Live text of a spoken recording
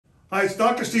Hi, it's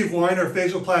Dr. Steve Weiner,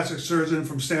 facial plastic surgeon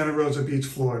from Santa Rosa Beach,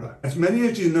 Florida. As many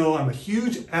of you know, I'm a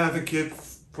huge advocate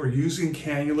for using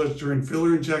cannulas during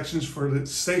filler injections for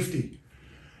its safety.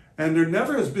 And there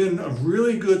never has been a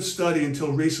really good study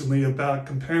until recently about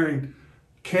comparing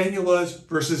cannulas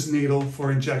versus needle for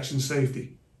injection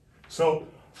safety. So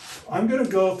I'm going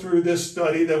to go through this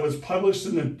study that was published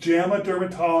in the JAMA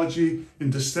Dermatology in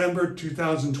December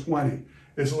 2020.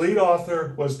 Its lead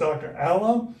author was Dr.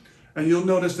 Allam. And you'll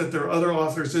notice that there are other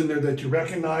authors in there that you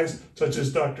recognize, such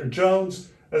as Dr. Jones,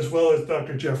 as well as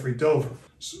Dr. Jeffrey Dover.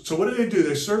 So what did they do?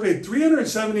 They surveyed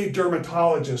 370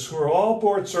 dermatologists who are all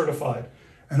board certified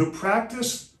and who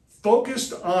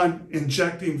focused on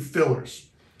injecting fillers.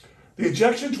 The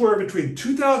injections were between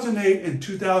 2008 and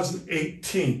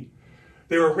 2018.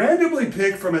 They were randomly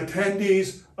picked from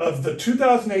attendees of the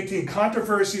 2018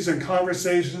 Controversies and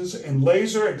Conversations in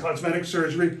Laser and Cosmetic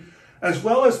Surgery, as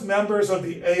well as members of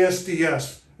the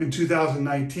ASDS in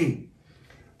 2019.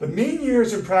 The mean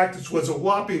years in practice was a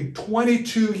whopping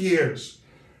 22 years.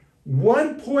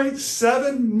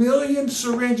 1.7 million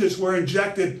syringes were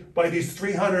injected by these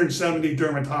 370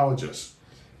 dermatologists.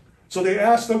 So they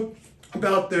asked them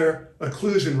about their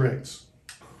occlusion rates.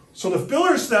 So the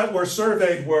fillers that were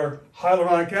surveyed were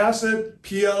hyaluronic acid,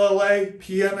 PLLA,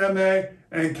 PMMA,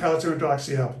 and calcium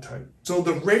hydroxyapatite. So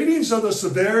the ratings of the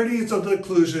severities of the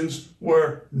occlusions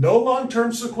were no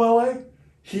long-term sequelae,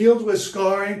 healed with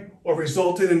scarring, or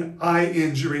resulted in eye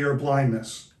injury or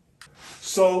blindness.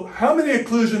 So how many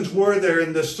occlusions were there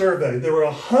in this survey? There were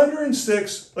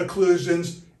 106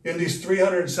 occlusions in these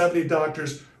 370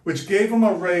 doctors, which gave them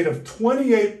a rate of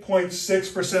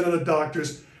 28.6% of the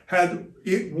doctors had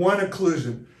one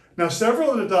occlusion. Now,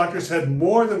 several of the doctors had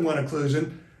more than one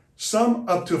occlusion, some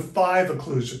up to 5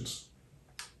 occlusions.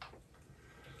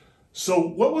 So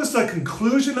what was the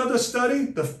conclusion of the study?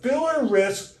 The filler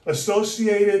risk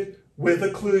associated with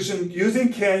occlusion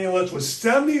using cannulas was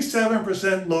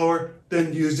 77% lower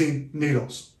than using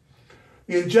needles.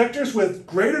 The injectors with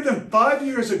greater than 5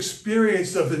 years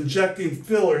experience of injecting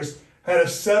fillers had a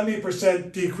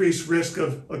 70% decreased risk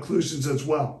of occlusions as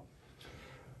well.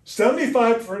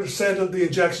 75% of the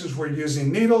injections were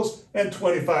using needles and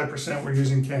 25% were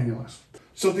using cannulas.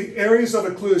 So the areas of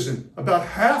occlusion, about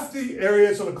half the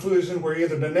areas of occlusion were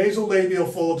either the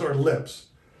nasolabial folds or lips.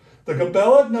 The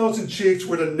glabella, nose, and cheeks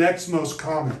were the next most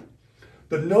common.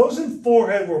 The nose and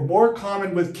forehead were more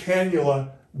common with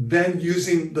cannula than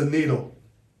using the needle.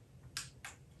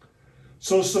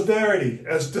 So severity,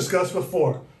 as discussed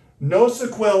before, no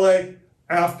sequelae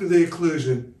after the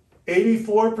occlusion,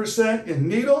 84% in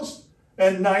needles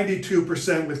and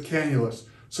 92% with cannulas.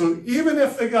 So even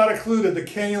if they got occluded, the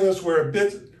cannulas were a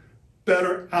bit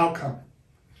better outcome.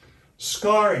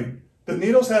 Scarring. The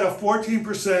needles had a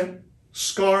 14%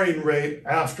 scarring rate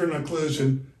after an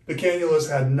occlusion. The cannulas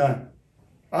had none.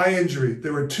 Eye injury.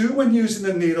 There were 2 when using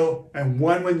the needle and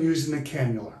 1 when using the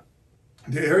cannula.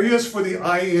 The areas for the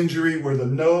eye injury were the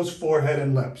nose, forehead,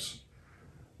 and lips.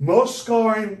 Most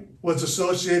scarring was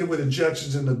associated with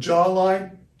injections in the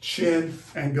jawline, chin,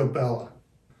 and glabella.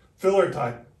 Filler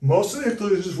type. Most of the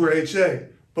occlusions were HA,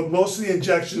 but most of the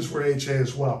injections were HA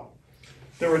as well.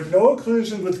 There were no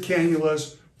occlusions with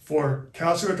cannulas for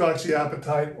calcium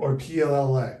hydroxyapatite or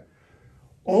PLLA.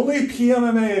 Only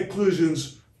PMMA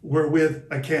occlusions were with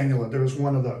a cannula. There was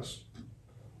 1 of those.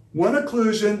 1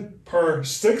 occlusion per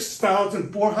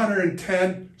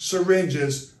 6,410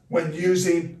 syringes when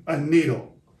using a needle.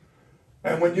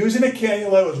 And when using a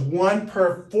cannula, it was 1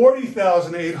 per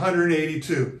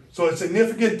 40,882. So a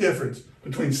significant difference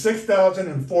between 6,000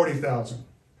 and 40,000.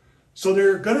 So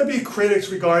there are going to be critics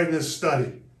regarding this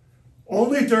study.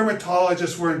 Only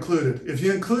dermatologists were included. If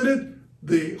you included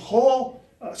the whole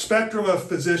spectrum of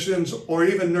physicians or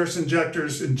even nurse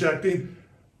injectors injecting,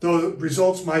 the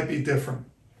results might be different.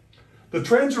 The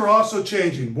trends are also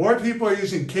changing. More people are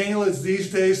using cannulas these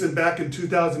days than back in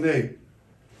 2008.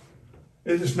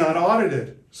 It is not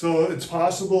audited, so it's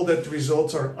possible that the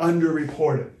results are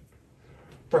underreported.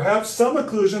 Perhaps some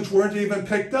occlusions weren't even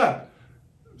picked up.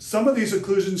 Some of these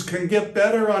occlusions can get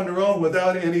better on their own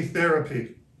without any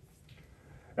therapy.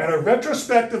 And a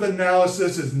retrospective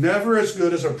analysis is never as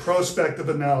good as a prospective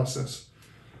analysis.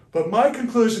 But my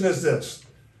conclusion is this.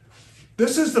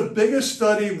 This is the biggest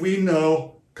study we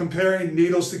know comparing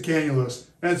needles to cannulas,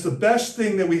 and it's the best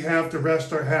thing that we have to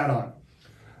rest our hat on.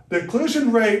 The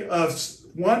occlusion rate of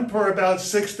 1 per about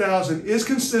 6,000 is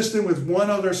consistent with one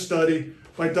other study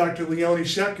by Dr. Leonie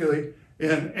Sequelae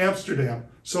in Amsterdam.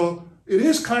 So it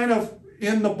is kind of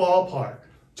in the ballpark.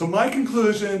 So my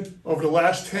conclusion over the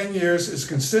last 10 years is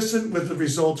consistent with the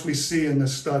results we see in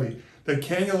this study, that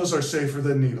cannulas are safer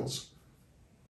than needles.